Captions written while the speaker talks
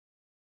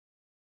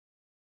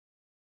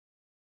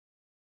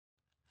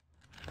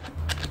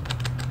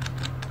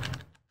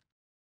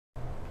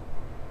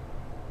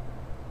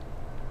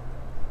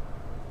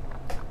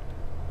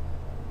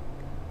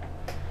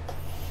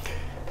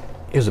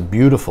Here's a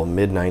beautiful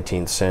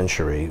mid-19th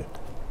century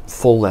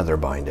full leather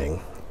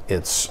binding.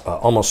 It's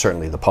almost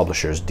certainly the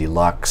publisher's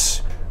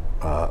deluxe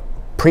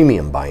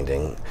premium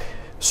binding,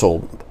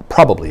 sold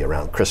probably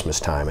around Christmas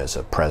time as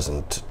a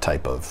present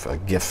type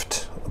of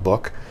gift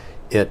book.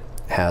 It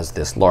has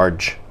this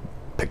large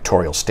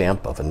pictorial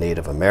stamp of a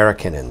Native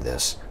American in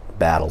this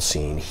battle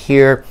scene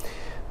here.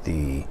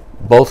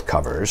 Both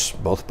covers,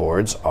 both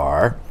boards,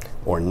 are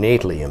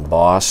ornately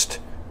embossed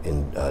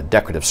in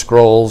decorative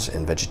scrolls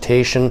and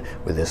vegetation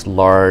with this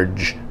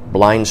large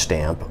blind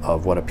stamp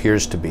of what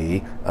appears to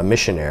be a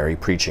missionary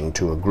preaching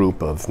to a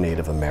group of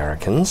Native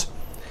Americans.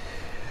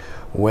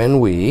 When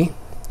we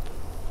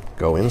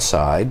go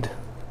inside,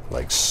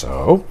 like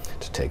so,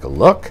 to take a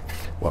look,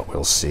 what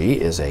we'll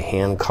see is a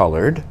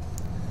hand-colored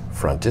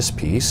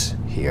frontispiece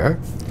here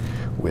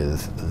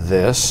with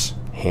this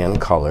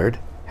hand-colored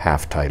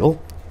half-title,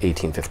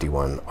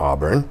 1851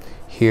 Auburn.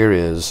 Here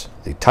is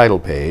the title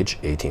page,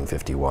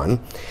 1851,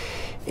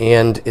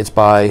 and it's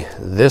by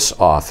this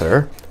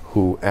author,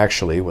 who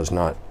actually was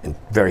not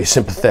very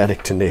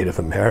sympathetic to Native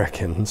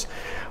Americans.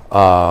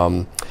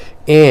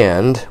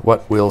 And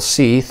what we'll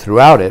see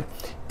throughout it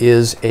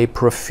is a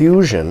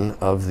profusion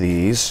of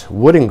these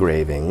wood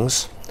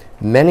engravings,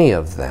 many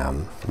of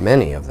them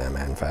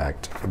in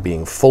fact,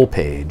 being full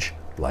page,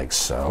 like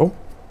so.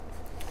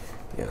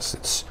 Yes,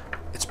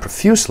 it's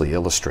profusely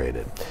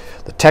illustrated.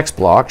 The text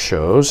block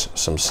shows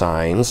some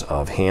signs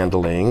of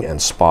handling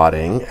and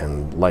spotting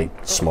and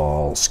light,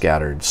 small,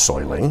 scattered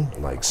soiling,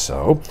 like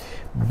so.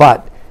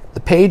 But the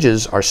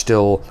pages are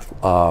still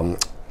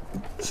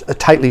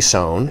tightly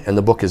sewn, and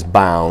the book is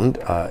bound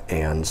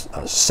and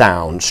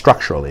sound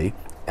structurally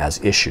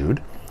as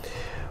issued.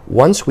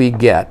 Once we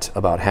get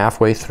about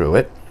halfway through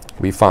it,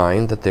 we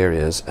find that there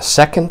is a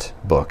second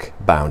book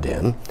bound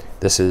in.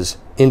 This is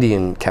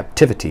Indian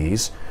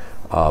Captivities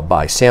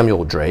by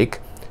Samuel Drake,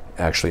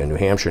 actually a New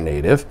Hampshire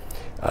native,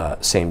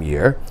 same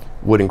year,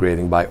 wood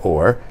engraving by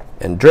Orr.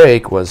 And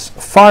Drake was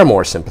far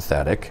more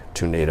sympathetic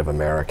to Native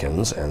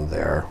Americans and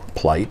their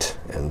plight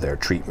and their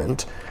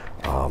treatment.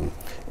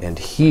 And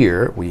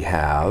here we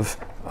have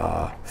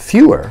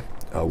fewer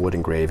wood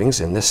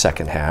engravings in this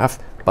second half,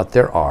 but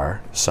there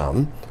are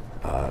some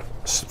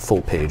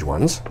full-page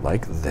ones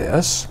like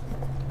this.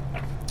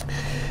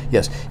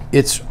 Yes,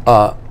 it's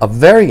a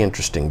very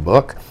interesting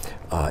book,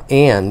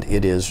 and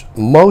it is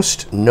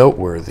most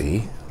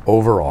noteworthy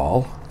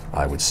overall,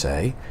 I would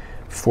say,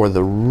 for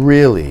the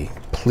really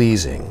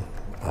pleasing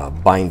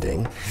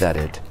binding that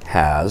it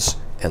has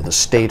and the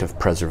state of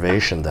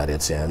preservation that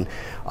it's in.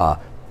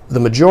 The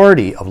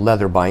majority of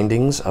leather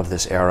bindings of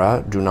this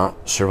era do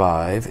not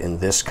survive in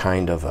this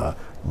kind of a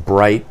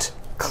bright,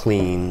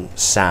 clean,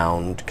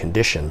 sound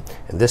condition.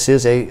 And this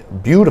is a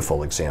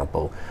beautiful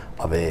example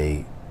of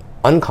a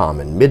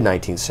uncommon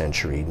mid-19th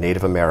century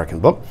Native American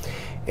book,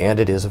 and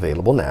it is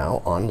available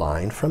now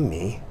online from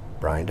me,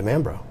 Brian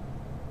DeMambro.